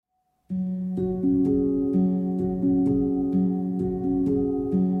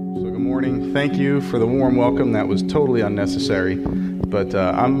morning. Thank you for the warm welcome. That was totally unnecessary, but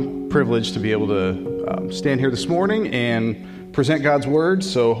I'm privileged to be able to stand here this morning and present God's Word,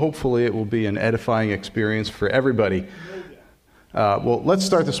 so hopefully it will be an edifying experience for everybody. Well, let's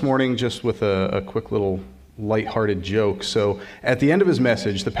start this morning just with a quick little lighthearted joke. So at the end of his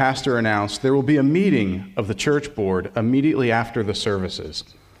message, the pastor announced there will be a meeting of the church board immediately after the services.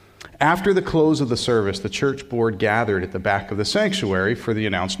 After the close of the service, the church board gathered at the back of the sanctuary for the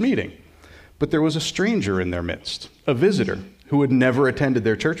announced meeting. But there was a stranger in their midst, a visitor who had never attended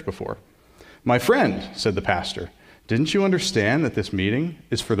their church before. "My friend," said the pastor, "didn't you understand that this meeting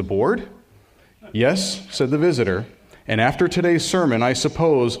is for the board?" "Yes," said the visitor, "and after today's sermon, I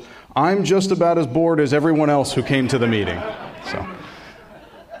suppose I'm just about as bored as everyone else who came to the meeting." So,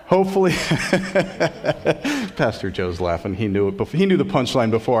 hopefully, Pastor Joe's laughing. He knew it. He knew the punchline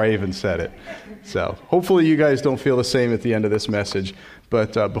before I even said it. So, hopefully, you guys don't feel the same at the end of this message.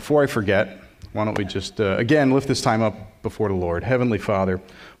 But before I forget, why don't we just again lift this time up before the Lord. Heavenly Father,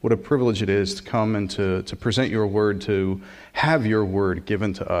 what a privilege it is to come and to present your word, to have your word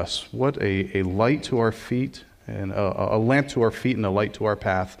given to us. What a light to our feet, and a lamp to our feet and a light to our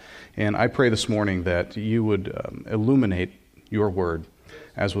path. And I pray this morning that you would illuminate your word,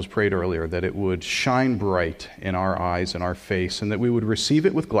 as was prayed earlier, that it would shine bright in our eyes and our face, and that we would receive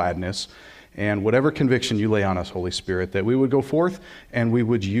it with gladness, and whatever conviction you lay on us, Holy Spirit, that we would go forth and we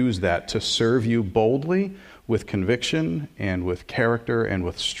would use that to serve you boldly with conviction and with character and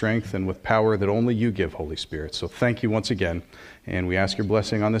with strength and with power that only you give, Holy Spirit. So thank you once again, and we ask your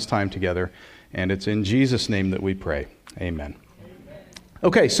blessing on this time together. And it's in Jesus' name that we pray. Amen.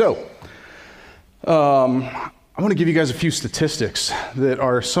 Okay, so I want to give you guys a few statistics that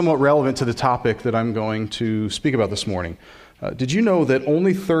are somewhat relevant to the topic that I'm going to speak about this morning. Did you know that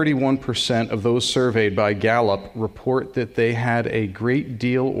only 31% of those surveyed by Gallup report that they had a great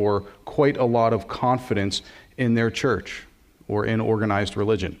deal or quite a lot of confidence in their church or in organized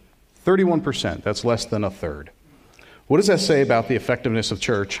religion? 31%, that's less than a third. What does that say about the effectiveness of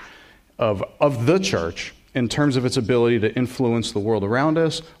the church in terms of its ability to influence the world around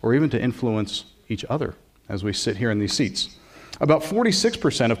us or even to influence each other as we sit here in these seats? About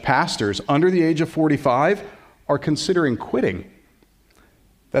 46% of pastors under the age of 45 are considering quitting.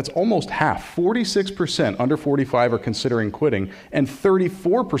 That's almost half. 46% under 45 are considering quitting, and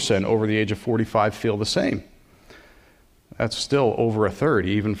 34% over the age of 45 feel the same. That's still over a third,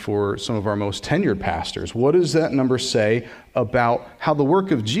 even for some of our most tenured pastors. What does that number say about how the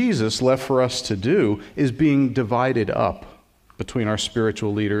work of Jesus left for us to do is being divided up between our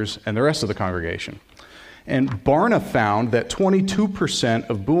spiritual leaders and the rest of the congregation? And Barna found that 22%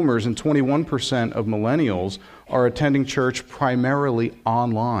 of boomers and 21% of millennials are attending church primarily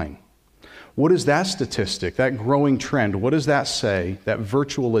online. What is that statistic, that growing trend? What does that say, that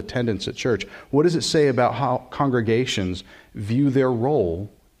virtual attendance at church? What does it say about how congregations view their role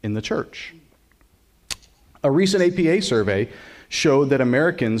in the church? A recent APA survey showed that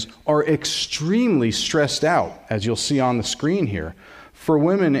Americans are extremely stressed out, as you'll see on the screen here. For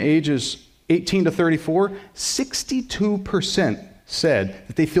women ages 18 to 34, 62% said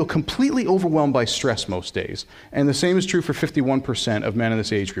that they feel completely overwhelmed by stress most days. And the same is true for 51% of men in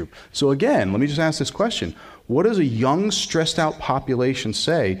this age group. So again, let me just ask this question. What does a young, stressed out population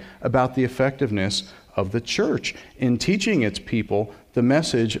say about the effectiveness of the church in teaching its people the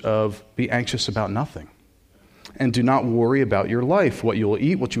message of be anxious about nothing? And do not worry about your life, what you will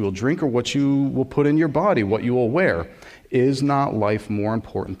eat, what you will drink, or what you will put in your body, what you will wear. Is not life more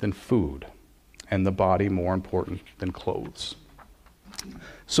important than food, and the body more important than clothes?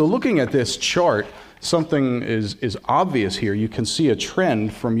 So looking at this chart, something is obvious here. You can see a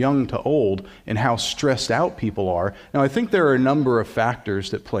trend from young to old in how stressed out people are. Now, I think there are a number of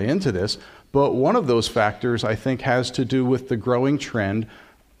factors that play into this, but one of those factors, I think, has to do with the growing trend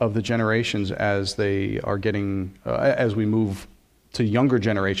of the generations as they are getting, as we move to younger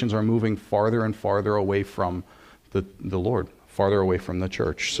generations, are moving farther and farther away from the Lord, farther away from the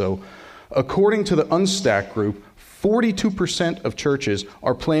church. So according to the Unstack group, 42% of churches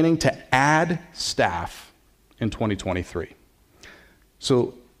are planning to add staff in 2023.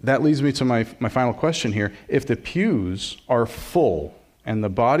 So that leads me to my final question here. If the pews are full and the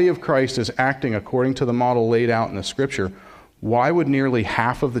body of Christ is acting according to the model laid out in the scripture, why would nearly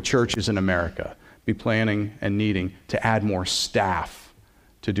half of the churches in America be planning and needing to add more staff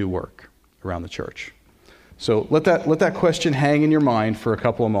to do work around the church? So let that question hang in your mind for a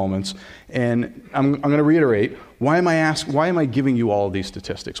couple of moments, and I'm going to reiterate, why am I giving you all of these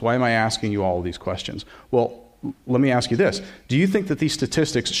statistics? Why am I asking you all of these questions? Well, let me ask you this. Do you think that these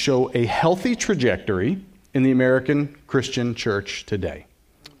statistics show a healthy trajectory in the American Christian church today?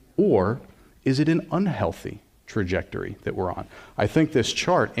 Or is it an unhealthy trajectory that we're on? I think this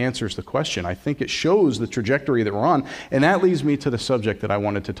chart answers the question. I think it shows the trajectory that we're on, and that leads me to the subject that I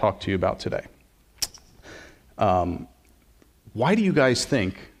wanted to talk to you about today. Why do you guys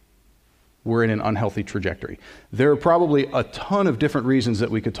think we're in an unhealthy trajectory? There are probably a ton of different reasons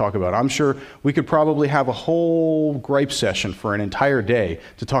that we could talk about. I'm sure we could probably have a whole gripe session for an entire day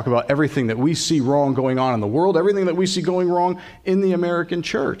to talk about everything that we see wrong going on in the world, everything that we see going wrong in the American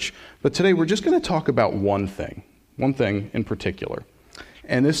church. But today we're just going to talk about one thing in particular.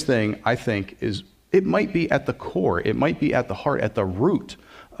 And this thing, I think, it might be at the core, it might be at the heart, at the root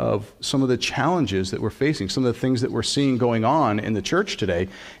of some of the challenges that we're facing, some of the things that we're seeing going on in the church today.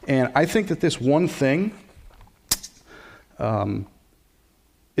 And I think that this one thing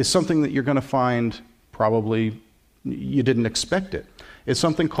is something that you're going to find probably you didn't expect it. It's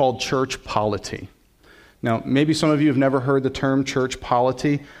something called church polity. Now, maybe some of you have never heard the term church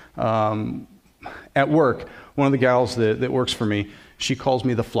polity. At work, one of the gals that works for me, she calls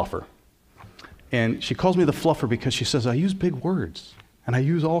me the fluffer. And she calls me the fluffer because she says, I use big words. And I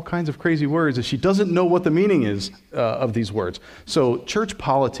use all kinds of crazy words, and she doesn't know what the meaning is of these words. So church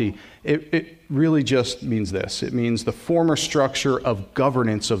polity, it really just means this. It means the former structure of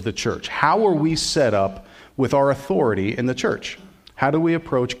governance of the church. How are we set up with our authority in the church? How do we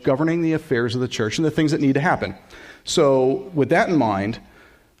approach governing the affairs of the church and the things that need to happen? So with that in mind,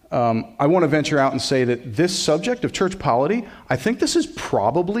 I want to venture out and say that this subject of church polity, I think this is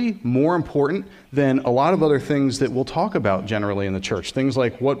probably more important than a lot of other things that we'll talk about generally in the church. Things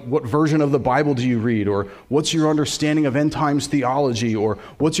like what version of the Bible do you read, or what's your understanding of end times theology, or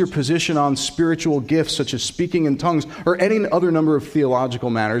what's your position on spiritual gifts such as speaking in tongues, or any other number of theological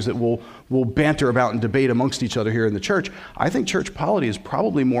matters that we'll banter about and debate amongst each other here in the church. I think church polity is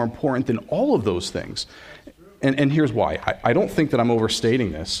probably more important than all of those things. And here's why. I don't think that I'm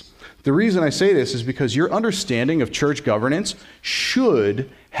overstating this. The reason I say this is because your understanding of church governance should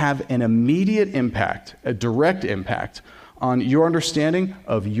have an immediate impact, a direct impact, on your understanding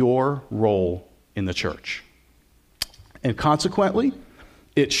of your role in the church. And consequently,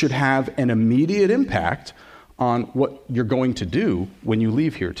 it should have an immediate impact on what you're going to do when you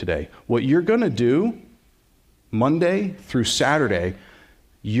leave here today. What you're going to do Monday through Saturday,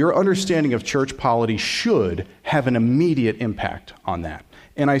 your understanding of church polity should have an immediate impact on that.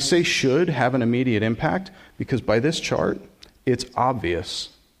 And I say should have an immediate impact because by this chart, it's obvious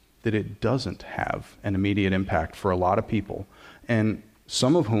that it doesn't have an immediate impact for a lot of people, and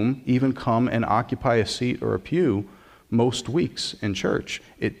some of whom even come and occupy a seat or a pew most weeks in church.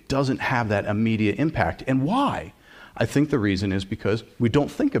 It doesn't have that immediate impact. And why? I think the reason is because we don't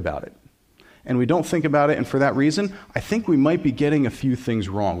think about it. And we don't think about it, and for that reason, I think we might be getting a few things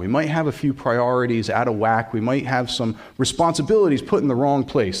wrong. We might have a few priorities out of whack. We might have some responsibilities put in the wrong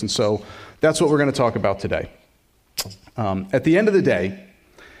place, and so that's what we're going to talk about today. At the end of the day,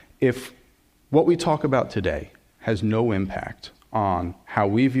 if what we talk about today has no impact on how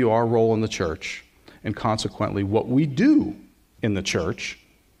we view our role in the church, and consequently what we do in the church,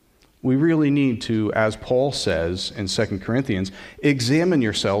 we really need to, as Paul says in 2 Corinthians, examine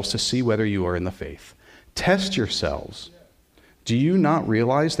yourselves to see whether you are in the faith. Test yourselves. Do you not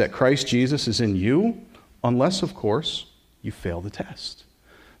realize that Christ Jesus is in you? Unless, of course, you fail the test.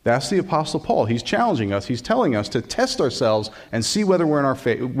 That's the Apostle Paul. He's challenging us. He's telling us to test ourselves and see whether we're in our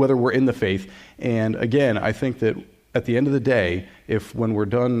faith, whether we're in the faith. And again, I think that at the end of the day, if when we're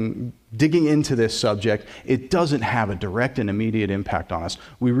done digging into this subject, it doesn't have a direct and immediate impact on us,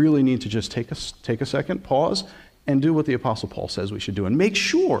 we really need to just take a second, pause, and do what the Apostle Paul says we should do, and make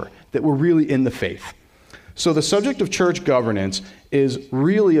sure that we're really in the faith. So the subject of church governance is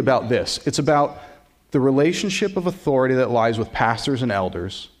really about this. It's about the relationship of authority that lies with pastors and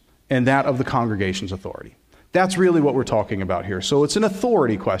elders and that of the congregation's authority. That's really what we're talking about here. So it's an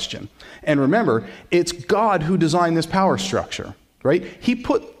authority question. And remember, it's God who designed this power structure, right? He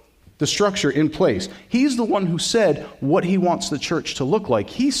put the structure in place. He's the one who said what he wants the church to look like.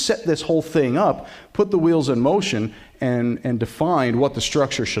 He set this whole thing up, put the wheels in motion, and defined what the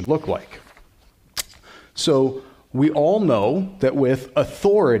structure should look like. So we all know that with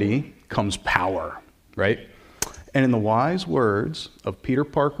authority comes power, right? And in the wise words of Peter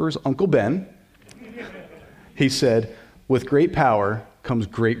Parker's Uncle Ben, he said, with great power comes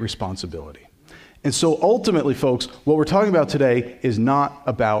great responsibility. And so ultimately, folks, what we're talking about today is not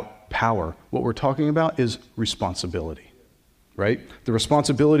about power. What we're talking about is responsibility, right? The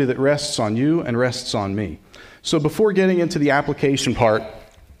responsibility that rests on you and rests on me. So before getting into the application part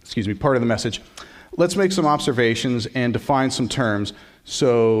of the message, let's make some observations and define some terms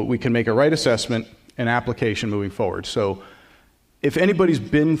so we can make a right assessment and application moving forward. So if anybody's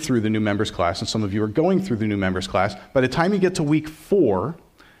been through the new members class, and some of you are going through the new members class, by the time you get to week 4,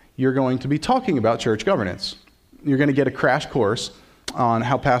 you're going to be talking about church governance. You're going to get a crash course on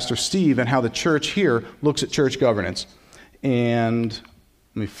how Pastor Steve and how the church here looks at church governance. And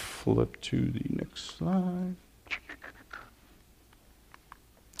let me flip to the next slide.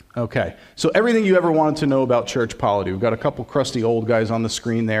 Okay, so everything you ever wanted to know about church polity. We've got a couple crusty old guys on the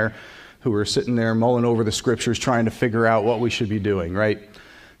screen there who are sitting there mulling over the scriptures trying to figure out what we should be doing, right?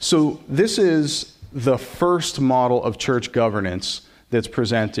 So this is the first model of church governance that's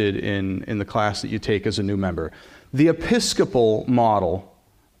presented in the class that you take as a new member. The Episcopal model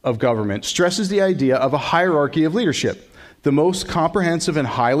of government stresses the idea of a hierarchy of leadership, the most comprehensive and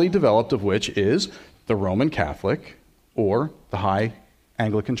highly developed of which is the Roman Catholic or the High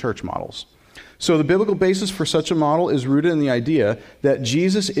Anglican Church models. So the biblical basis for such a model is rooted in the idea that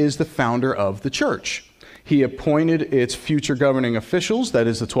Jesus is the founder of the church. He appointed its future governing officials, that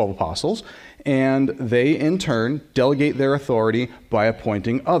is the 12 apostles, and they in turn delegate their authority by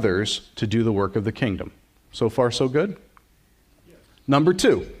appointing others to do the work of the kingdom. So far, so good? Yes. Number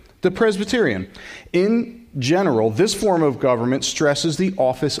 2, the Presbyterian. In general, this form of government stresses the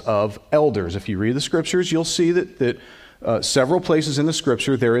office of elders. If you read the scriptures, you'll see that several places in the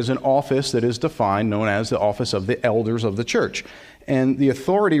scripture there is an office that is defined known as the office of the elders of the church. And the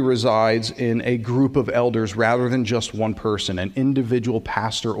authority resides in a group of elders rather than just one person, an individual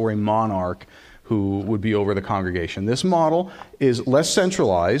pastor or a monarch who would be over the congregation. This model is less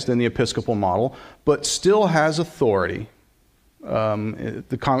centralized than the Episcopal model, but still has authority.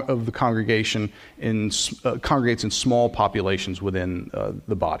 The congregation congregates in small populations within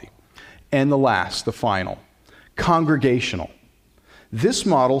the body. And the final, congregational. This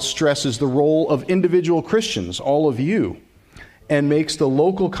model stresses the role of individual Christians, all of you, and makes the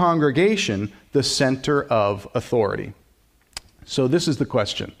local congregation the center of authority. So this is the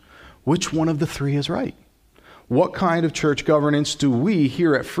question. Which one of the 3 is right? What kind of church governance do we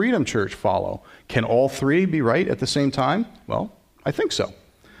here at Freedom Church follow? Can all 3 be right at the same time? Well, I think so.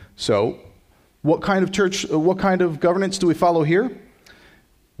 So, what kind of governance do we follow here?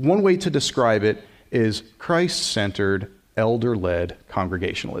 One way to describe it is Christ-centered, elder-led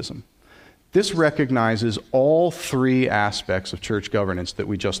congregationalism. This recognizes all 3 aspects of church governance that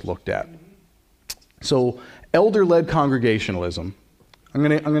we just looked at. So, elder-led congregationalism, I'm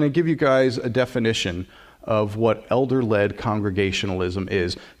going to give you guys a definition of what elder-led congregationalism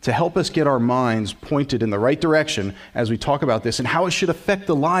is to help us get our minds pointed in the right direction as we talk about this and how it should affect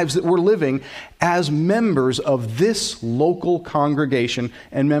the lives that we're living as members of this local congregation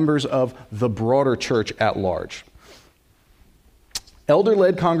and members of the broader church at large.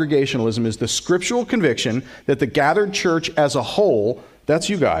 Elder-led congregationalism is the scriptural conviction that the gathered church as a whole, that's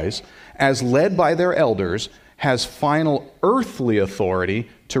you guys, as led by their elders, has final earthly authority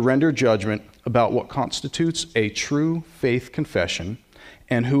to render judgment about what constitutes a true faith confession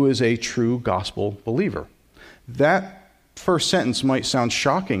and who is a true gospel believer. That first sentence might sound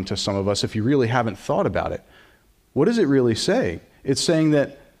shocking to some of us if you really haven't thought about it. What does it really say? It's saying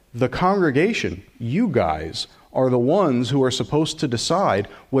that the congregation, you guys, are the ones who are supposed to decide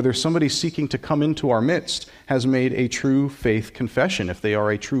whether somebody seeking to come into our midst has made a true faith confession, if they are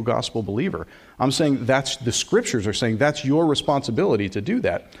a true gospel believer. I'm saying the scriptures are saying that's your responsibility to do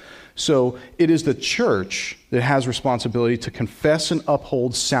that. So it is the church that has responsibility to confess and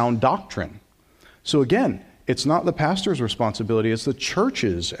uphold sound doctrine. So again, it's not the pastor's responsibility, it's the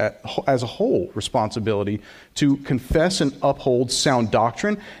church's as a whole responsibility to confess and uphold sound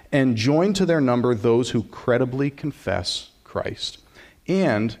doctrine and join to their number those who credibly confess Christ.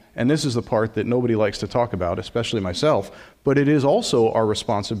 And this is the part that nobody likes to talk about, especially myself, but it is also our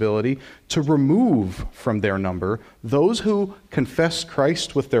responsibility to remove from their number those who confess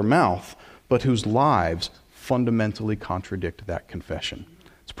Christ with their mouth, but whose lives fundamentally contradict that confession.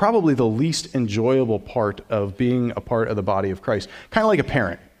 It's probably the least enjoyable part of being a part of the body of Christ. Kind of like a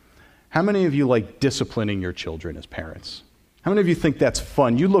parent. How many of you like disciplining your children as parents? How many of you think that's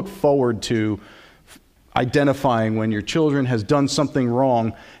fun? You look forward to identifying when your children has done something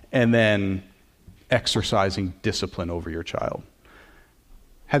wrong and then exercising discipline over your child.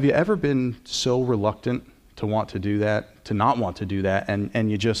 Have you ever been so reluctant to want to do that, to not want to do that,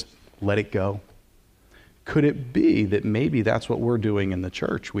 and you just let it go? Could it be that maybe that's what we're doing in the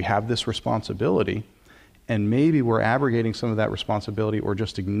church? We have this responsibility, and maybe we're abrogating some of that responsibility or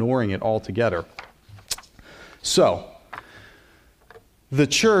just ignoring it altogether. So, the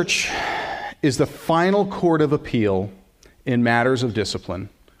church is the final court of appeal in matters of discipline,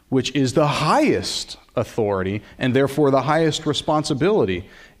 which is the highest authority and therefore the highest responsibility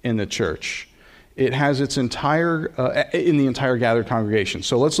in the church. it has its entire, in the entire gathered congregation.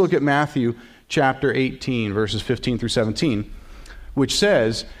 So let's look at Matthew chapter 18, verses 15 through 17, which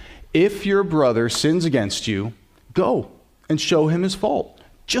says, if your brother sins against you, go and show him his fault,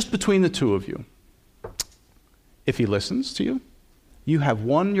 just between the two of you. If he listens to you, you have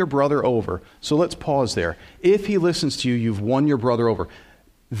won your brother over. So let's pause there. If he listens to you, you've won your brother over.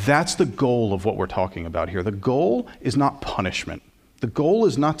 That's the goal of what we're talking about here. The goal is not punishment. The goal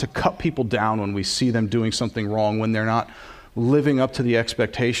is not to cut people down when we see them doing something wrong, when they're not living up to the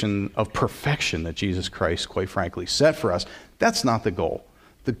expectation of perfection that Jesus Christ, quite frankly, set for us. That's not the goal.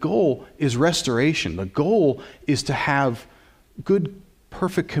 The goal is restoration. The goal is to have good,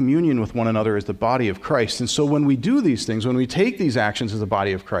 perfect communion with one another as the body of Christ. And so when we do these things, when we take these actions as the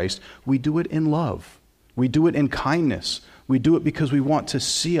body of Christ, we do it in love. We do it in kindness. We do it because we want to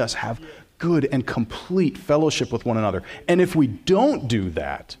see us have good and complete fellowship with one another. And if we don't do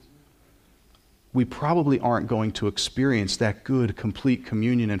that, we probably aren't going to experience that good, complete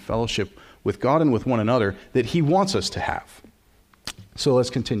communion and fellowship with God and with one another that he wants us to have. So let's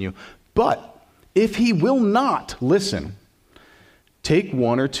continue. But if he will not listen, take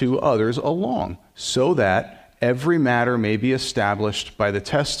one or two others along, so that every matter may be established by the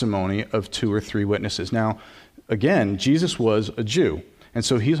testimony of 2 or 3 witnesses. Now, again, Jesus was a Jew, and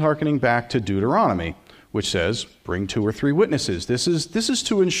so he's hearkening back to Deuteronomy, which says, bring 2 or 3 witnesses. This is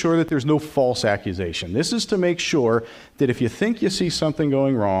to ensure that there's no false accusation. This is to make sure that if you think you see something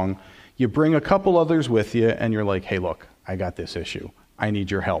going wrong, you bring a couple others with you, and you're like, hey, look, I got this issue. I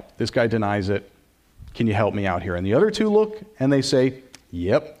need your help. This guy denies it. Can you help me out here? And the other 2 look, and they say,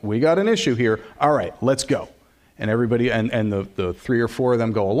 yep, we got an issue here. All right, let's go. And everybody, and the 3 or 4 of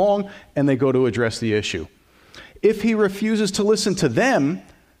them go along, and they go to address the issue. If he refuses to listen to them,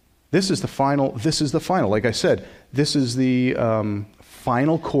 this is the final. Like I said, this is the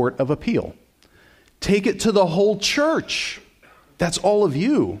final court of appeal. Take it to the whole church. That's all of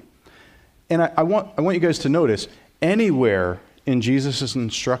you. And I want you guys to notice, anywhere in Jesus'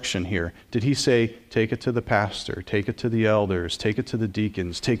 instruction here, did he say, take it to the pastor, take it to the elders, take it to the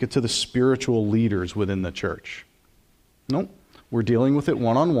deacons, take it to the spiritual leaders within the church? Nope. We're dealing with it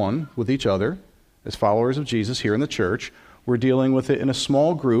one-on-one with each other as followers of Jesus here in the church. We're dealing with it in a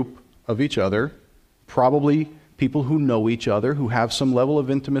small group of each other, probably people who know each other, who have some level of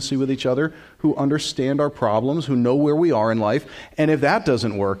intimacy with each other, who understand our problems, who know where we are in life. And if that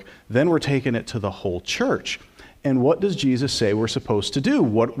doesn't work, then we're taking it to the whole church. And what does Jesus say we're supposed to do?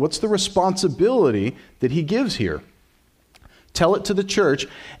 What's the responsibility that he gives here? Tell it to the church,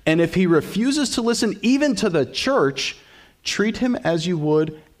 and if he refuses to listen even to the church, treat him as you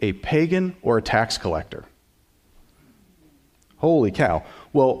would a pagan or a tax collector. Holy cow.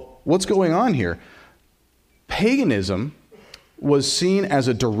 Well, what's going on here? Paganism was seen as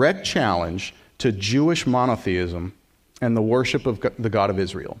a direct challenge to Jewish monotheism and the worship of the God of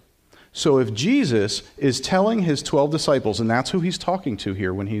Israel. So if Jesus is telling his 12 disciples, and that's who he's talking to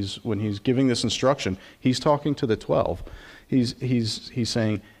here when he's giving this instruction, he's talking to the 12. He's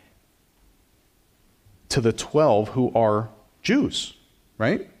saying to the 12 who are Jews,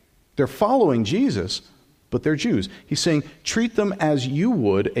 right? They're following Jesus, but they're Jews. He's saying, treat them as you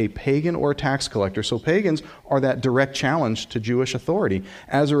would a pagan or a tax collector. So pagans are that direct challenge to Jewish authority.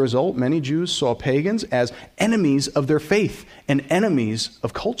 As a result, many Jews saw pagans as enemies of their faith and enemies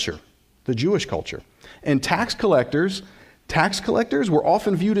of culture, the Jewish culture. And tax collectors were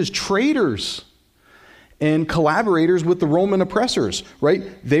often viewed as traitors and collaborators with the Roman oppressors, right?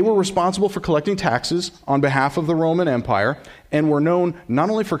 They were responsible for collecting taxes on behalf of the Roman Empire and were known not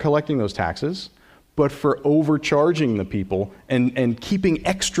only for collecting those taxes, but for overcharging the people and keeping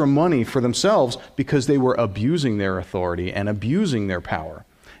extra money for themselves because they were abusing their authority and abusing their power.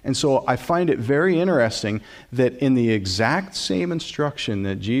 And so I find it very interesting that in the exact same instruction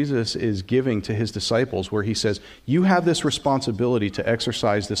that Jesus is giving to his disciples, where he says, you have this responsibility to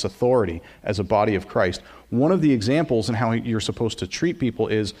exercise this authority as a body of Christ, one of the examples in how you're supposed to treat people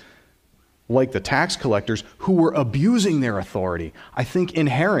is like the tax collectors who were abusing their authority. I think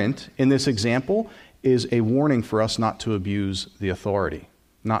inherent in this example is a warning for us not to abuse the authority,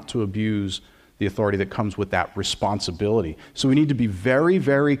 not to abuse the authority that comes with that responsibility. So we need to be very,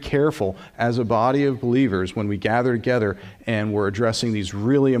 very careful as a body of believers when we gather together and we're addressing these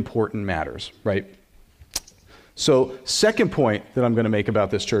really important matters, right? So, second point that I'm going to make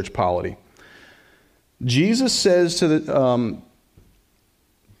about this church polity. Jesus says to the,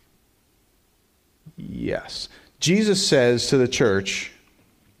 Jesus says to the church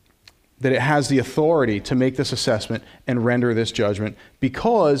that it has the authority to make this assessment and render this judgment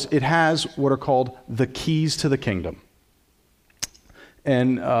because it has what are called the keys to the kingdom.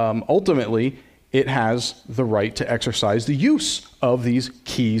 And ultimately, it has the right to exercise the use of these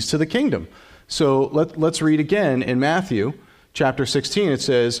keys to the kingdom. So let's read again in Matthew chapter 16. It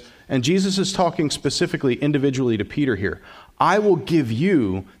says, and Jesus is talking specifically individually to Peter here, I will give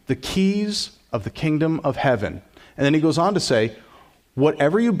you the keys of the kingdom of heaven. And then he goes on to say,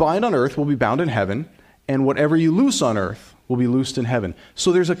 whatever you bind on earth will be bound in heaven, and whatever you loose on earth will be loosed in heaven.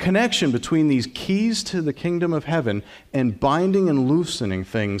 So there's a connection between these keys to the kingdom of heaven and binding and loosening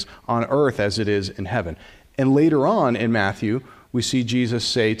things on earth as it is in heaven. And later on in Matthew, we see Jesus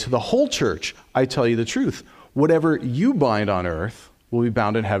say to the whole church, I tell you the truth, whatever you bind on earth will be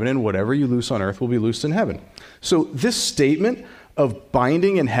bound in heaven, and whatever you loose on earth will be loosed in heaven. So this statement of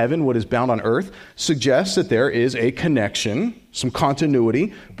binding in heaven what is bound on earth suggests that there is a connection, some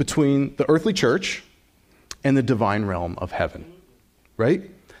continuity between the earthly church and the divine realm of heaven, right?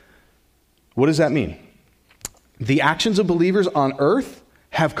 What does that mean? The actions of believers on earth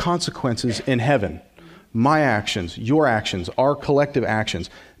have consequences in heaven. My actions, your actions, our collective actions,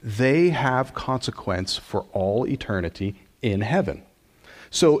 they have consequence for all eternity in heaven.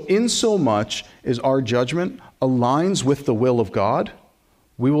 So in so much as our judgment aligns with the will of God,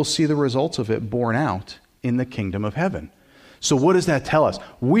 we will see the results of it borne out in the kingdom of heaven. So what does that tell us?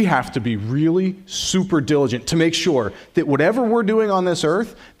 We have to be really super diligent to make sure that whatever we're doing on this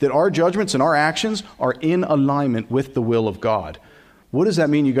earth, that our judgments and our actions are in alignment with the will of God. What does that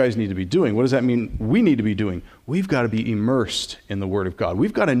mean you guys need to be doing? What does that mean we need to be doing? We've got to be immersed in the Word of God.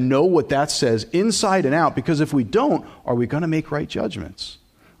 We've got to know what that says inside and out, because if we don't, are we going to make right judgments?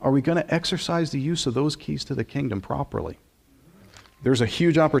 Are we going to exercise the use of those keys to the kingdom properly? There's a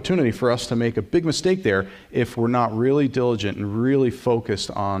huge opportunity for us to make a big mistake there if we're not really diligent and really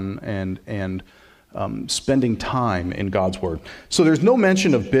focused on and spending time in God's Word. So there's no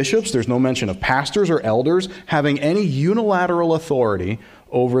mention of bishops, there's no mention of pastors or elders having any unilateral authority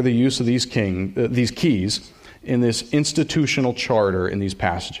over the use of these keys in this institutional charter in these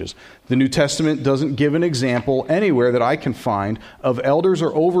passages. The New Testament doesn't give an example anywhere that I can find of elders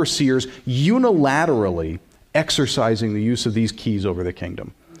or overseers unilaterally exercising the use of these keys over the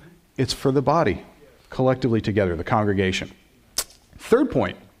kingdom. It's for the body, collectively together, the congregation. Third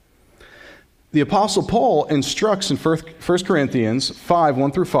point, the Apostle Paul instructs in 1 Corinthians 5,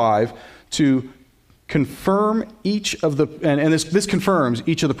 1 through 5, to confirm each of the, and this confirms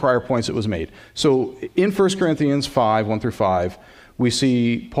each of the prior points that was made. So in 1 Corinthians 5, 1 through 5, we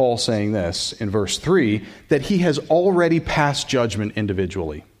see Paul saying this in verse 3, that he has already passed judgment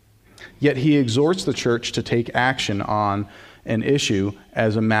individually. Yet he exhorts the church to take action on an issue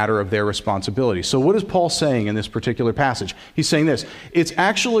as a matter of their responsibility. So what is Paul saying in this particular passage? He's saying this: it's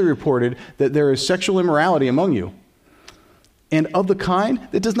actually reported that there is sexual immorality among you, and of the kind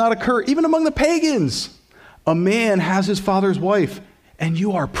that does not occur even among the pagans. A man has his father's wife, and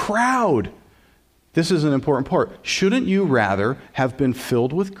you are proud. This is an important part. Shouldn't you rather have been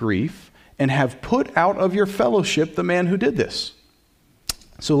filled with grief and have put out of your fellowship the man who did this?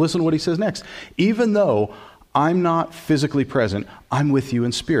 So listen to what he says next. Even though I'm not physically present, I'm with you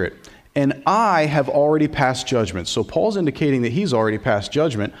in spirit, and I have already passed judgment. So Paul's indicating that he's already passed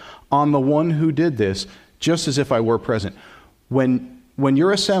judgment on the one who did this, just as if I were present. When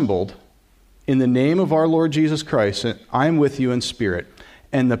you're assembled in the name of our Lord Jesus Christ, I'm with you in spirit,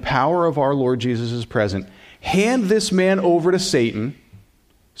 and the power of our Lord Jesus is present, hand this man over to Satan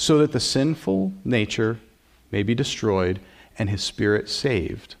so that the sinful nature may be destroyed and his spirit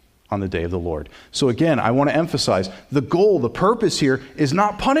saved on the day of the Lord. So again, I want to emphasize the goal, the purpose here is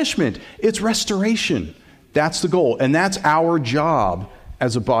not punishment, it's restoration. That's the goal, and that's our job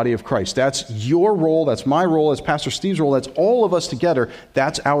as a body of Christ. That's your role, that's my role, that's Pastor Steve's role, that's all of us together.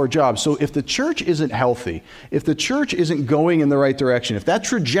 That's our job. So if the church isn't healthy, if the church isn't going in the right direction, if that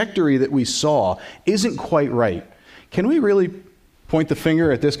trajectory that we saw isn't quite right, can we really point the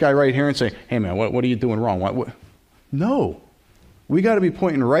finger at this guy right here and say, hey man, what are you doing wrong? What? No. We got to be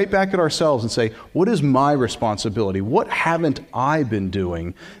pointing right back at ourselves and say, what is my responsibility? What haven't I been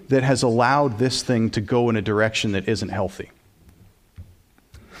doing that has allowed this thing to go in a direction that isn't healthy?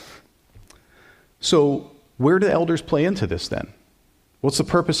 So where do the elders play into this then? What's the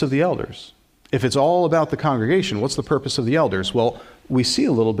purpose of the elders? If it's all about the congregation, what's the purpose of the elders? Well, we see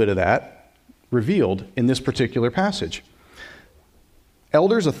a little bit of that revealed in this particular passage.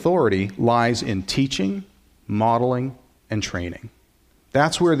 Elders' authority lies in teaching, modeling, and training.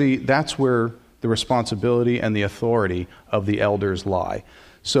 That's where the responsibility and the authority of the elders lie.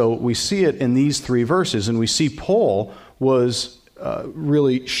 So we see it in these three verses, and we see Paul was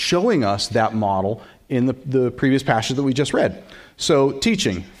really showing us that model in the previous passage that we just read. So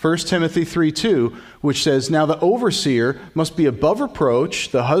teaching, 1 Timothy 3:2, which says, now the overseer must be above reproach,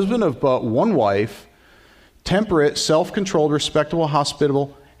 the husband of but one wife, temperate, self-controlled, respectable,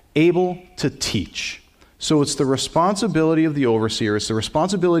 hospitable, able to teach. So it's the responsibility of the overseer, it's the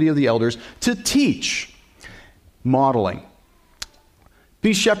responsibility of the elders to teach. Modeling.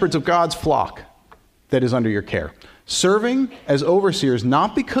 Be shepherds of God's flock that is under your care. Serving as overseers,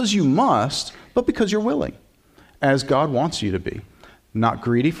 not because you must, but because you're willing, as God wants you to be. Not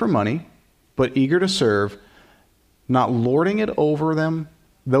greedy for money, but eager to serve, not lording it over them,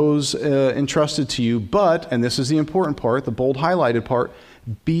 those entrusted to you, but, and this is the important part, the bold highlighted part,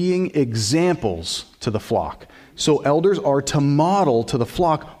 being examples to the flock. So elders are to model to the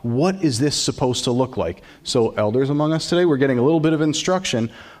flock, what is this supposed to look like? So elders among us today, we're getting a little bit of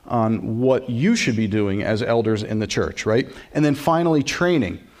instruction on what you should be doing as elders in the church, right? And then finally,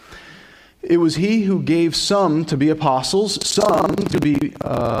 training. It was he who gave some to be apostles, some to be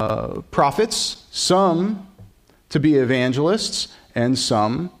prophets, some to be evangelists, and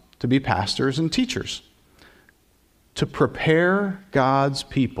some to be pastors and teachers, to prepare God's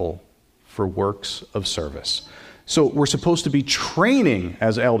people for works of service. So we're supposed to be training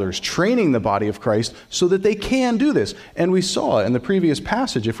as elders, training the body of Christ so that they can do this. And we saw in the previous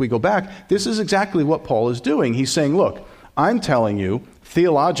passage, if we go back, this is exactly what Paul is doing. He's saying, look, I'm telling you,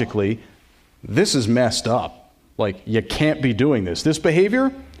 theologically, this is messed up. Like, you can't be doing this. This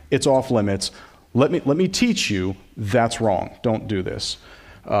behavior, it's off limits. Let me teach you that's wrong. Don't do this.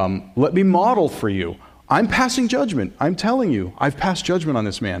 Let me model for you. I'm passing judgment. I'm telling you, I've passed judgment on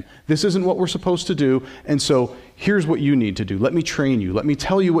this man. This isn't what we're supposed to do, and so here's what you need to do. Let me train you. Let me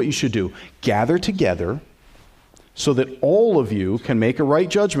tell you what you should do. Gather together so that all of you can make a right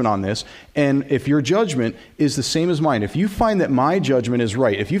judgment on this, and if your judgment is the same as mine, if you find that my judgment is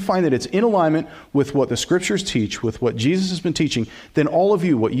right, if you find that it's in alignment with what the Scriptures teach, with what Jesus has been teaching, then all of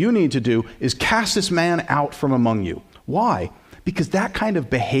you, what you need to do is cast this man out from among you. Why? Because that kind of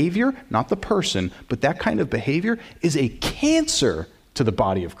behavior, not the person, but that kind of behavior is a cancer to the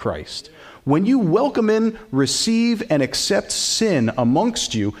body of Christ. When you welcome in, receive, and accept sin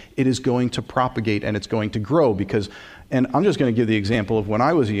amongst you, it is going to propagate and it's going to grow because, and I'm just going to give the example of when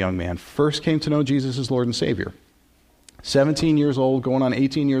I was a young man, first came to know Jesus as Lord and Savior. 17 years old, going on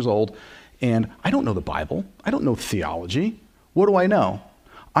 18 years old, and I don't know the Bible. I don't know theology. What do I know?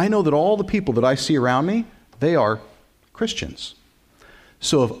 I know that all the people that I see around me, they are Christians.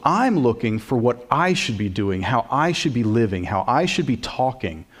 So if I'm looking for what I should be doing, how I should be living, how I should be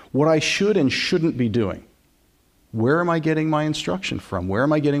talking, what I should and shouldn't be doing, where am I getting my instruction from? Where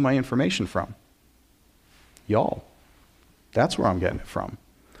am I getting my information from? Y'all. That's where I'm getting it from.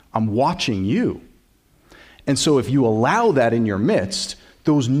 I'm watching you. And so if you allow that in your midst,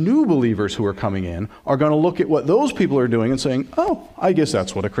 those new believers who are coming in are going to look at what those people are doing and saying, oh, I guess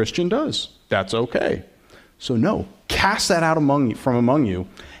that's what a Christian does. That's okay. So no, cast that out from among you.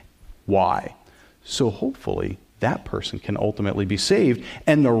 Why? So hopefully that person can ultimately be saved,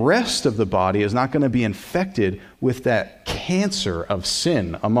 and the rest of the body is not going to be infected with that cancer of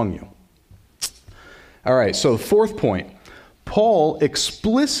sin among you. All right, so fourth point. Paul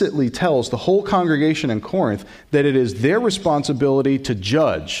explicitly tells the whole congregation in Corinth that it is their responsibility to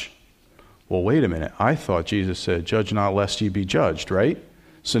judge. Well, wait a minute. I thought Jesus said, judge not lest ye be judged, right?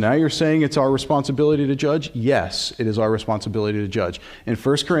 So now you're saying it's our responsibility to judge? Yes, it is our responsibility to judge. In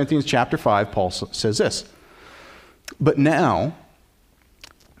 1 Corinthians chapter 5, Paul says this, but now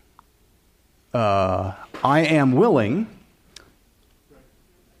I am willing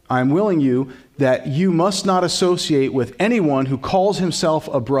you that you must not associate with anyone who calls himself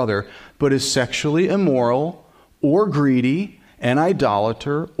a brother, but is sexually immoral or greedy, an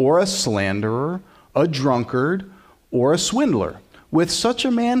idolater or a slanderer, a drunkard or a swindler. With such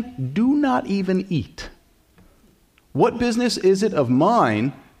a man, do not even eat. What business is it of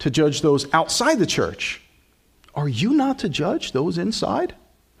mine to judge those outside the church? Are you not to judge those inside?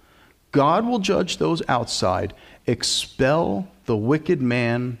 God will judge those outside. Expel the wicked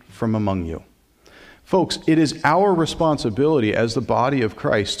man from among you. Folks, it is our responsibility as the body of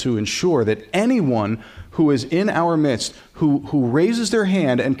Christ to ensure that anyone who is in our midst, who raises their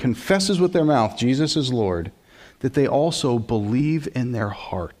hand and confesses with their mouth Jesus is Lord, that they also believe in their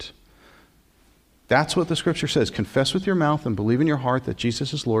heart. That's what the Scripture says. Confess with your mouth and believe in your heart that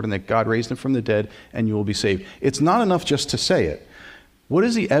Jesus is Lord and that God raised him from the dead and you will be saved. It's not enough just to say it. What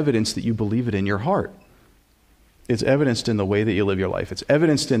is the evidence that you believe it in your heart? It's evidenced in the way that you live your life. It's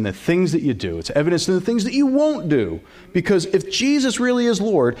evidenced in the things that you do. It's evidenced in the things that you won't do. Because if Jesus really is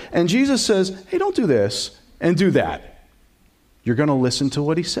Lord and Jesus says, hey, don't do this and do that, you're going to listen to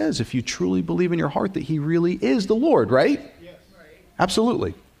what he says if you truly believe in your heart that he really is the Lord, right? Yes. Right.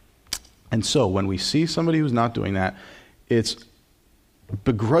 Absolutely. And so when we see somebody who's not doing that, it's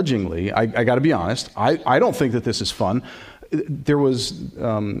begrudgingly, I got to be honest, I don't think that this is fun. There was,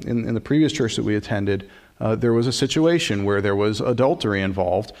 in the previous church that we attended, there was a situation where there was adultery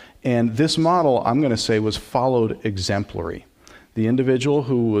involved, and this model, I'm going to say, was followed exemplary. The individual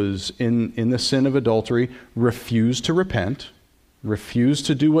who was in the sin of adultery refused to repent, refused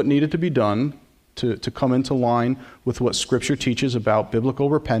to do what needed to be done to come into line with what Scripture teaches about biblical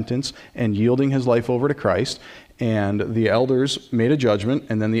repentance and yielding his life over to Christ. And the elders made a judgment,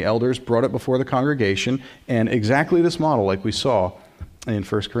 and then the elders brought it before the congregation, and exactly this model, like we saw in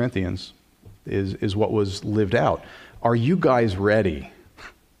 1 Corinthians, is what was lived out. Are you guys ready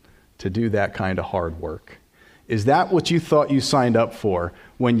to do that kind of hard work? Is that what you thought you signed up for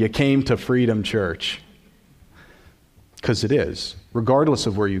when you came to Freedom Church? Because it is, regardless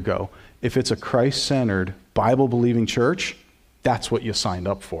of where you go. If it's a Christ-centered, Bible-believing church, that's what you signed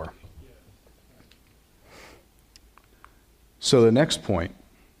up for. So the next point,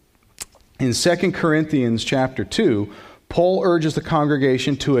 in 2 Corinthians chapter 2, Paul urges the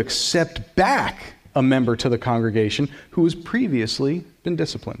congregation to accept back a member to the congregation who has previously been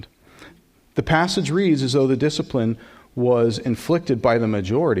disciplined. The passage reads as though the discipline was inflicted by the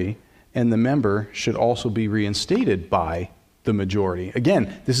majority, and the member should also be reinstated by the majority.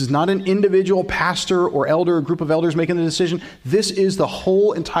 Again, this is not an individual pastor or elder or group of elders making the decision. This is the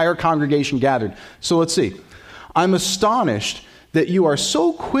whole entire congregation gathered. So let's see. I'm astonished that you are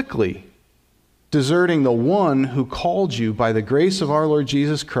so quickly deserting the one who called you by the grace of our Lord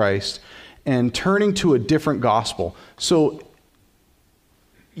Jesus Christ and turning to a different gospel. So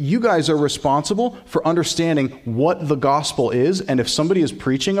you guys are responsible for understanding what the gospel is, and if somebody is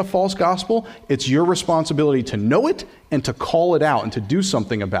preaching a false gospel, it's your responsibility to know it and to call it out and to do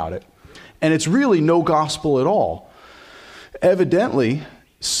something about it. And it's really no gospel at all. Evidently,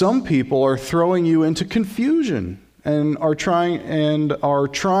 some people are throwing you into confusion and are trying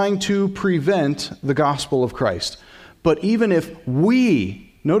to prevent the gospel of Christ. But even if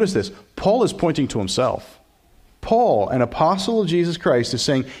we, notice this, Paul is pointing to himself. Paul, an apostle of Jesus Christ, is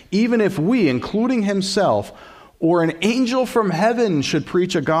saying, even if we, including himself, or an angel from heaven should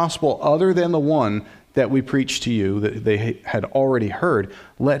preach a gospel other than the one that we preach to you, that they had already heard,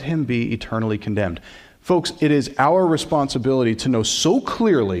 let him be eternally condemned. Folks, it is our responsibility to know so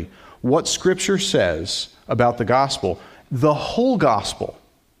clearly what Scripture says about the gospel, the whole gospel,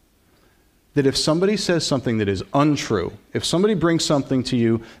 that if somebody says something that is untrue, if somebody brings something to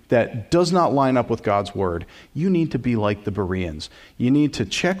you that does not line up with God's word, you need to be like the Bereans. You need to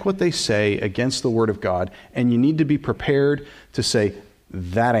check what they say against the word of God, and you need to be prepared to say,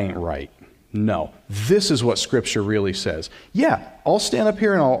 that ain't right. No, this is what Scripture really says. Yeah, I'll stand up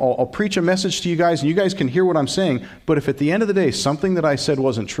here and I'll preach a message to you guys, and you guys can hear what I'm saying, but if at the end of the day something that I said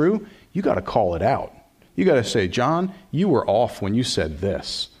wasn't true, you got to call it out. You got to say, John, you were off when you said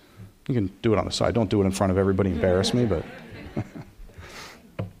this. You can do it on the side. Don't do it in front of everybody, embarrass me, but...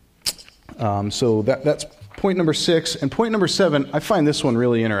 so that's point number 6. And point number 7, I find this one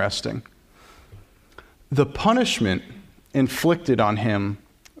really interesting. The punishment inflicted on him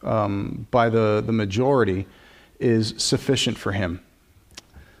by the majority is sufficient for him.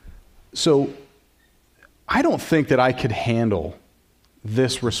 So I don't think that I could handle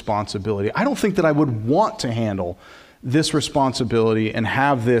this responsibility. I don't think that I would want to handle this responsibility and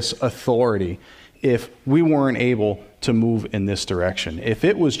have this authority if we weren't able to move in this direction. If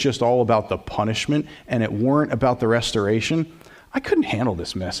it was just all about the punishment and it weren't about the restoration, I couldn't handle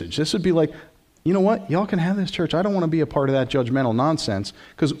this message. This would be like, you know what? Y'all can have this church. I don't want to be a part of that judgmental nonsense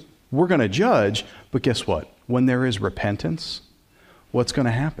because we're going to judge. But guess what? When there is repentance, what's going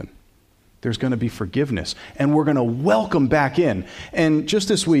to happen? There's going to be forgiveness, and we're going to welcome back in. And just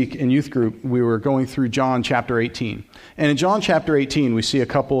this week in youth group, we were going through John chapter 18. And in John chapter 18, we see a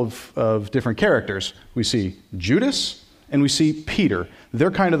couple of different characters. We see Judas and we see Peter.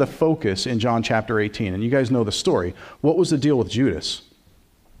 They're kind of the focus in John chapter 18. And you guys know the story. What was the deal with Judas?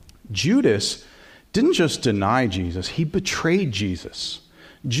 Judas didn't just deny Jesus, he betrayed Jesus.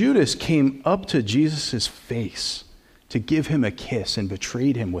 Judas came up to Jesus' face to give him a kiss and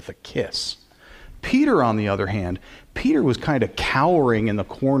betrayed him with a kiss. Peter, on the other hand, Peter was kind of cowering in the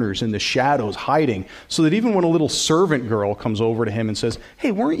corners, in the shadows, hiding, so that even when a little servant girl comes over to him and says,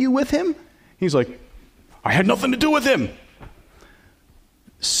 hey, weren't you with him? He's like, I had nothing to do with him.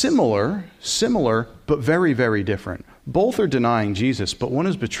 Similar, but very, very different. Both are denying Jesus, but one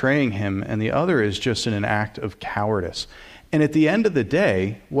is betraying him and the other is just in an act of cowardice. And at the end of the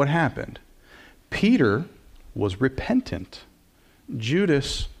day, what happened? Peter was repentant.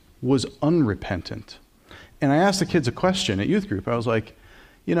 Judas was unrepentant. And I asked the kids a question at youth group. I was like,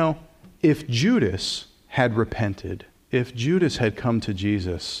 if Judas had repented, if Judas had come to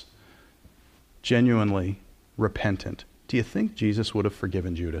Jesus genuinely repentant, do you think Jesus would have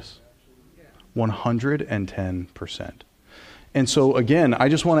forgiven Judas? 110%. And so again, I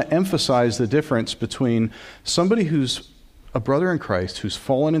just want to emphasize the difference between somebody who's a brother in Christ, who's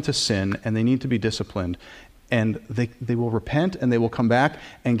fallen into sin and they need to be disciplined, and they will repent and they will come back,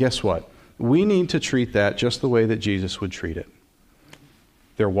 and guess what? We need to treat that just the way that Jesus would treat it.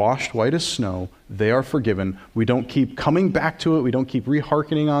 They're washed white as snow. They are forgiven. We don't keep coming back to it. We don't keep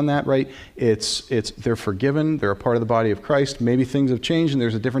re-hearkening on that, right? They're forgiven. They're a part of the body of Christ. Maybe things have changed and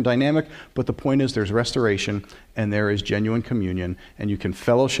there's a different dynamic, but the point is there's restoration and there is genuine communion, and you can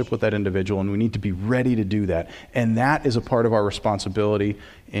fellowship with that individual, and we need to be ready to do that. And that is a part of our responsibility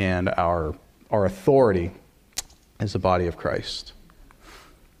and our authority as the body of Christ.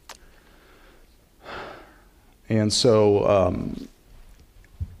 And so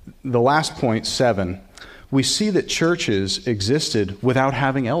the last point, 7, we see that churches existed without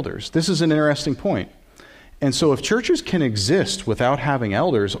having elders. This is an interesting point. And so if churches can exist without having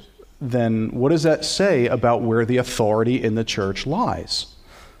elders, then what does that say about where the authority in the church lies?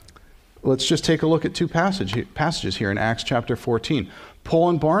 Let's just take a look at two passages here in Acts chapter 14. Paul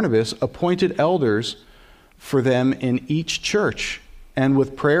and Barnabas appointed elders for them in each church, and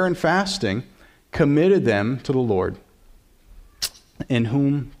with prayer and fasting committed them to the Lord, in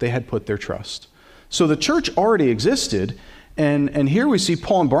whom they had put their trust. So the church already existed, and here we see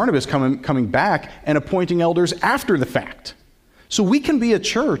Paul and Barnabas coming back and appointing elders after the fact. So we can be a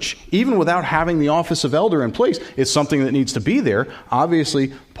church even without having the office of elder in place. It's something that needs to be there.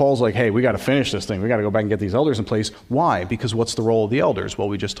 Obviously, Paul's like, hey, we got to finish this thing. We got to go back and get these elders in place. Why? Because what's the role of the elders? Well,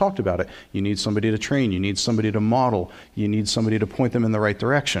 we just talked about it. You need somebody to train. You need somebody to model. You need somebody to point them in the right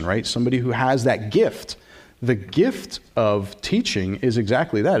direction, right? Somebody who has that gift. The gift of teaching is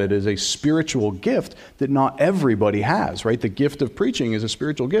exactly that. It is a spiritual gift that not everybody has, right? The gift of preaching is a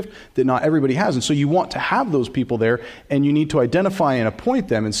spiritual gift that not everybody has. And so you want to have those people there, and you need to identify and appoint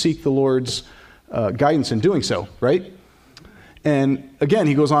them and seek the Lord's guidance in doing so, right? And again,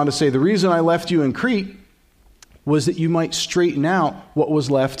 he goes on to say, the reason I left you in Crete was that you might straighten out what was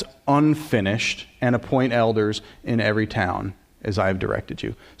left unfinished and appoint elders in every town, as I have directed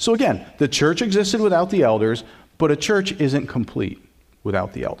you. So again, the church existed without the elders, but a church isn't complete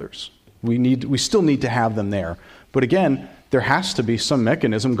without the elders. We still need to have them there. But again, there has to be some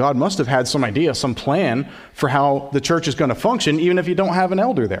mechanism. God must have had some idea, some plan for how the church is going to function, even if you don't have an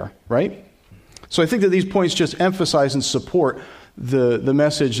elder there, right? So I think that these points just emphasize and support the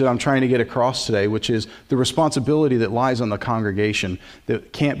message that I'm trying to get across today, which is the responsibility that lies on the congregation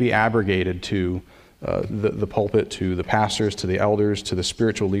that can't be abrogated to the pulpit, to the pastors, to the elders, to the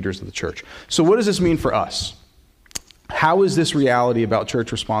spiritual leaders of the church. So what does this mean for us? How is this reality about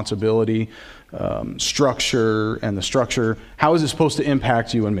church responsibility, structure, and the structure, how is it supposed to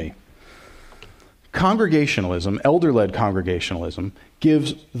impact you and me? Congregationalism, elder-led congregationalism,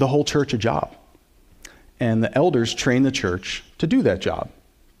 gives the whole church a job. And the elders train the church to do that job.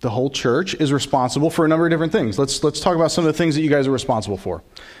 The whole church is responsible for a number of different things. Let's talk about some of the things that you guys are responsible for.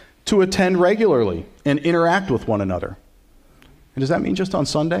 To attend regularly and interact with one another. And does that mean just on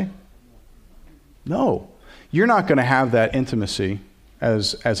Sunday? No. You're not going to have that intimacy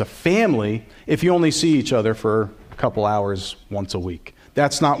as a family if you only see each other for a couple hours once a week.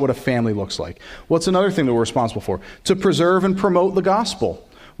 That's not what a family looks like. What's another thing that we're responsible for? To preserve and promote the gospel.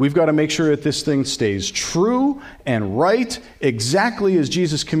 We've got to make sure that this thing stays true and right, exactly as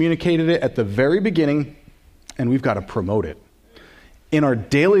Jesus communicated it at the very beginning, and we've got to promote it. In our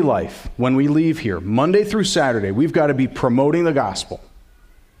daily life, when we leave here, Monday through Saturday, we've got to be promoting the gospel.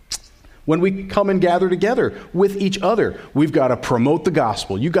 When we come and gather together with each other, we've got to promote the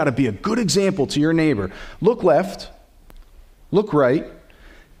gospel. You've got to be a good example to your neighbor. Look left, look right.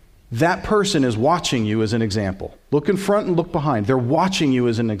 That person is watching you as an example. Look in front and look behind. They're watching you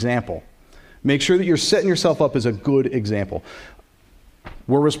as an example. Make sure that you're setting yourself up as a good example.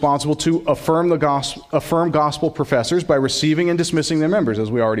 We're responsible to affirm gospel professors by receiving and dismissing their members,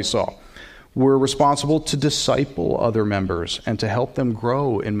 as we already saw. We're responsible to disciple other members and to help them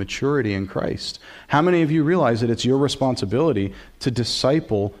grow in maturity in Christ. How many of you realize that it's your responsibility to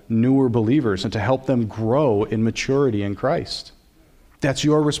disciple newer believers and to help them grow in maturity in Christ? That's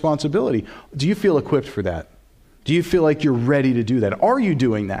your responsibility. Do you feel equipped for that? Do you feel like you're ready to do that? Are you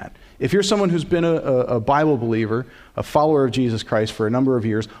doing that? If you're someone who's been a Bible believer, a follower of Jesus Christ for a number of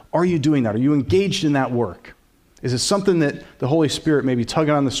years, are you doing that? Are you engaged in that work? Is it something that the Holy Spirit may be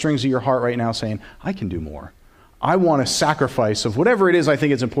tugging on the strings of your heart right now saying, I can do more. I want a sacrifice of whatever it is I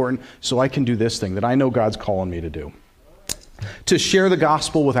think is important so I can do this thing that I know God's calling me to do. To share the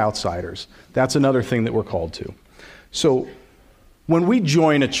gospel with outsiders. That's another thing that we're called to. So when we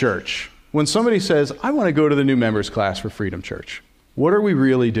join a church, when somebody says, I want to go to the new members class for Freedom Church, what are we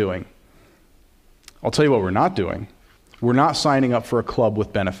really doing? I'll tell you what we're not doing. We're not signing up for a club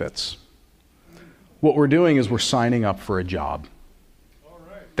with benefits. What we're doing is we're signing up for a job.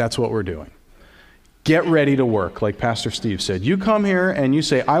 That's what we're doing. Get ready to work, like Pastor Steve said. You come here and you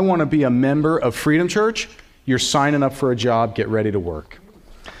say, I want to be a member of Freedom Church. You're signing up for a job. Get ready to work.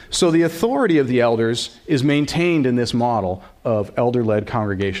 So the authority of the elders is maintained in this model of elder-led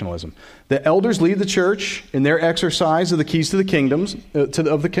congregationalism. The elders lead the church in their exercise of the keys to the kingdoms,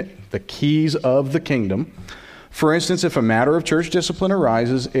 the keys of the kingdom. For instance, if a matter of church discipline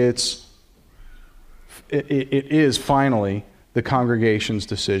arises, it is finally the congregation's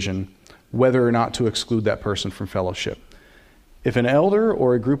decision whether or not to exclude that person from fellowship. If an elder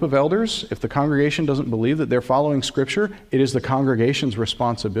or a group of elders, if the congregation doesn't believe that they're following Scripture, it is the congregation's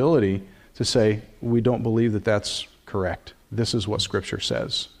responsibility to say, we don't believe that that's correct. This is what Scripture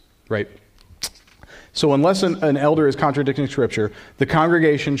says, right? So unless an elder is contradicting Scripture, the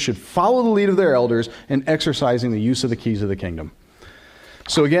congregation should follow the lead of their elders in exercising the use of the keys of the kingdom.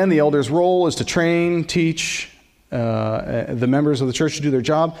 So again, the elder's role is to train, teach the members of the church to do their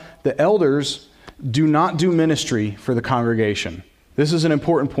job. The elders do not do ministry for the congregation. This is an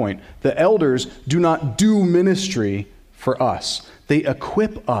important point. The elders do not do ministry for us. They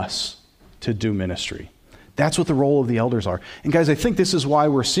equip us to do ministry. That's what the role of the elders are. And guys, I think this is why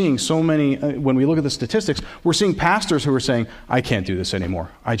we're seeing so many, when we look at the statistics, we're seeing pastors who are saying, I can't do this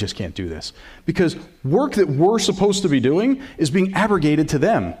anymore. I just can't do this. Because work that we're supposed to be doing is being abrogated to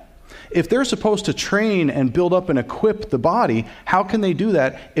them. If they're supposed to train and build up and equip the body, how can they do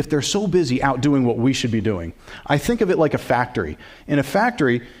that if they're so busy out doing what we should be doing? I think of it like a factory. In a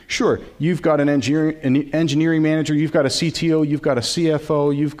factory, sure, you've got an engineering manager, you've got a CTO, you've got a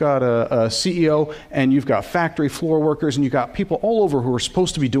CFO, you've got a CEO, and you've got factory floor workers, and you've got people all over who are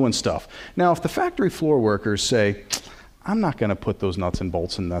supposed to be doing stuff. Now, if the factory floor workers say, I'm not going to put those nuts and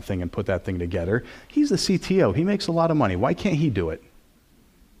bolts in that thing and put that thing together. He's the CTO. He makes a lot of money. Why can't he do it?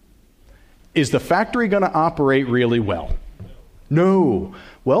 Is the factory going to operate really well? No.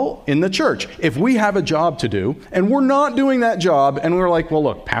 Well, in the church, if we have a job to do and we're not doing that job and we're like, well,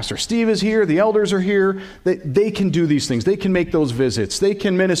 look, Pastor Steve is here, the elders are here, they can do these things, they can make those visits, they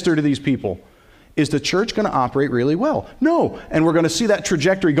can minister to these people. Is the church going to operate really well? No. And we're going to see that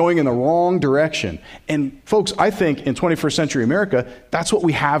trajectory going in the wrong direction. And folks, I think in 21st century America, that's what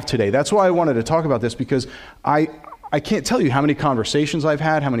we have today. That's why I wanted to talk about this, because I can't tell you how many conversations I've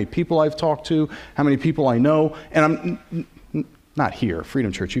had, how many people I've talked to, how many people I know, and I'm not here,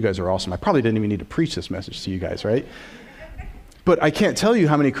 Freedom Church, you guys are awesome. I probably didn't even need to preach this message to you guys, right? But I can't tell you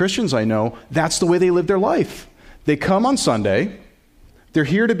how many Christians I know, that's the way they live their life. They come on Sunday, they're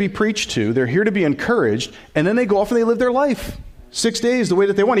here to be preached to, they're here to be encouraged, and then they go off and they live their life. 6 days the way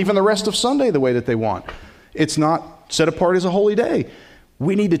that they want, even the rest of Sunday the way that they want. It's not set apart as a holy day.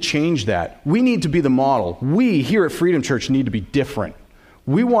 We need to change that. We need to be the model. We here at Freedom Church need to be different.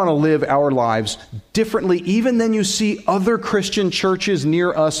 We want to live our lives differently even than you see other Christian churches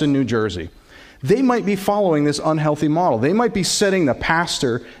near us in New Jersey. They might be following this unhealthy model. They might be setting the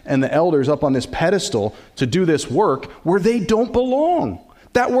pastor and the elders up on this pedestal to do this work where they don't belong.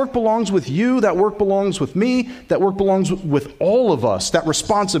 That work belongs with you. That work belongs with me. That work belongs with all of us. That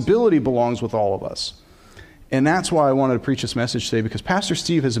responsibility belongs with all of us. And that's why I wanted to preach this message today, because Pastor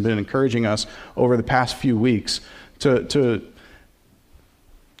Steve has been encouraging us over the past few weeks to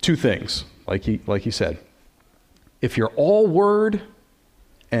two things, like he said. If you're all word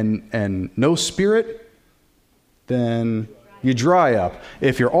and no spirit, then you dry up.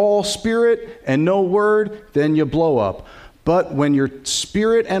 If you're all spirit and no word, then you blow up. But when you're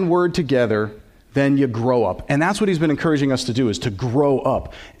spirit and word together, then you grow up. And that's what he's been encouraging us to do, is to grow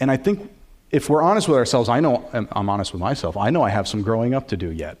up. And I think if we're honest with ourselves, I know, I'm honest with myself, I know I have some growing up to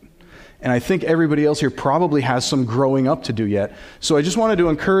do yet. And I think everybody else here probably has some growing up to do yet. So I just wanted to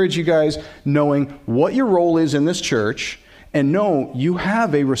encourage you guys, knowing what your role is in this church, and know you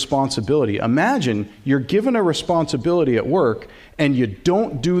have a responsibility. Imagine you're given a responsibility at work and you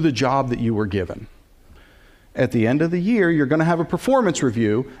don't do the job that you were given. At the end of the year, you're going to have a performance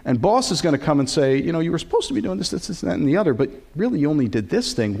review, and boss is going to come and say, you know, you were supposed to be doing this, that, and the other, but really you only did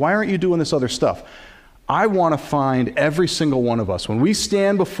this thing. Why aren't you doing this other stuff? I want to find every single one of us, when we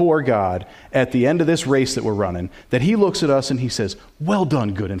stand before God at the end of this race that we're running, that he looks at us and he says, well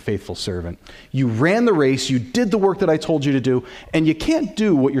done, good and faithful servant. You ran the race, you did the work that I told you to do, and you can't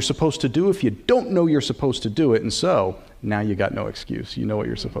do what you're supposed to do if you don't know you're supposed to do it. And so now you got no excuse. You know what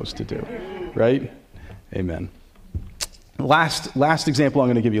you're supposed to do, right? Amen. Last example I'm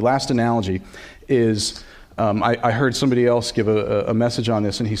going to give you, last analogy is, I heard somebody else give a message on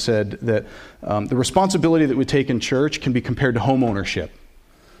this, and he said that the responsibility that we take in church can be compared to home ownership.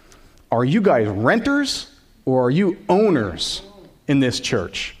 Are you guys renters or are you owners in this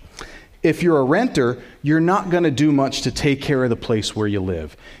church? If you're a renter, you're not going to do much to take care of the place where you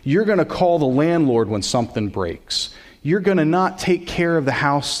live. You're going to call the landlord when something breaks. You're going to not take care of the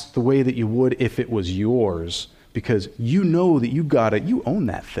house the way that you would if it was yours, because you know that you got it, you own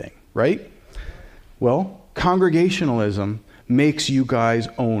that thing, right? Well, congregationalism makes you guys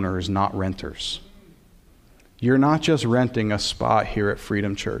owners, not renters. You're not just renting a spot here at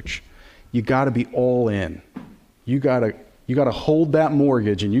Freedom Church. You got to be all in. You got to hold that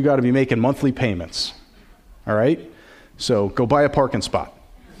mortgage, and you got to be making monthly payments. All right? So go buy a parking spot.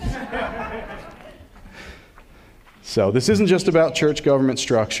 So this isn't just about church government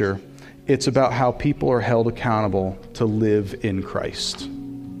structure. It's about how people are held accountable to live in Christ.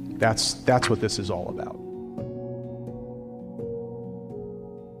 That's what this is all about.